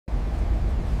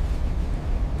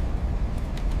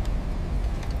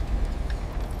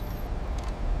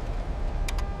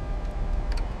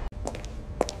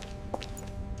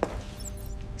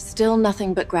Still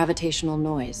nothing but gravitational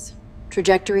noise.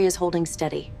 Trajectory is holding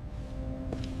steady.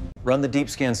 Run the deep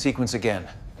scan sequence again.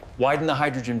 Widen the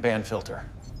hydrogen band filter.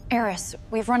 Eris,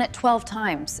 we've run it 12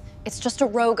 times. It's just a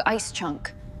rogue ice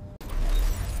chunk.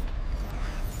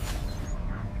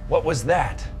 What was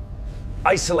that?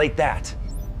 Isolate that.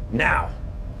 Now.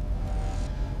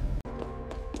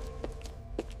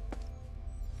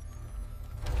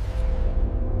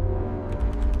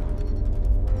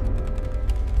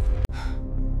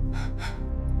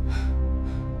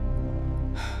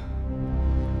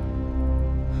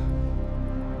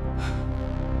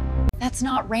 That's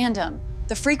not random.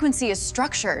 The frequency is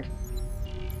structured.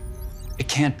 It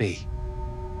can't be.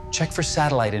 Check for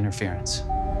satellite interference.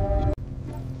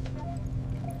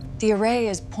 The array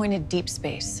is pointed deep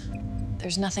space.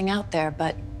 There's nothing out there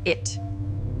but it.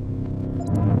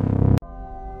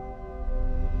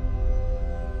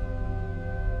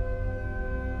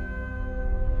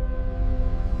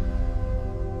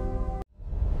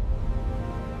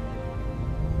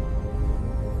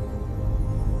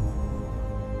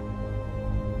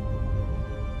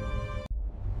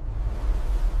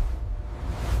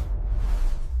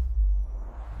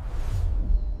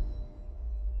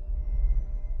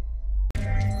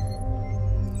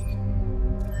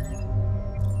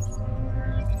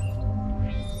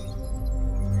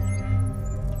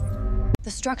 The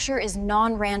structure is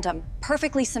non-random,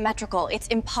 perfectly symmetrical. It's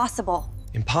impossible.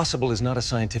 Impossible is not a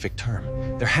scientific term.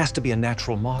 There has to be a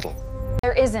natural model.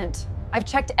 There isn't. I've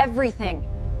checked everything.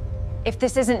 If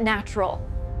this isn't natural,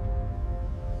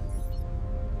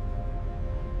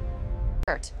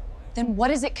 then what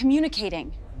is it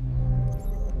communicating?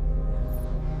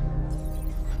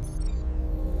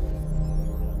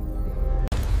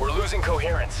 We're losing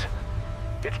coherence.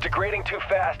 It's degrading too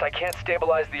fast. I can't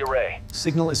stabilize the array.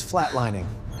 Signal is flatlining.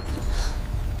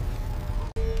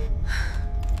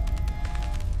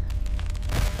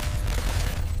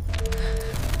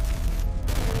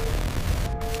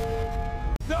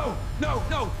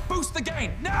 No! Boost the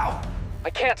gain, now! I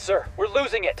can't, sir. We're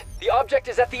losing it. The object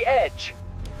is at the edge.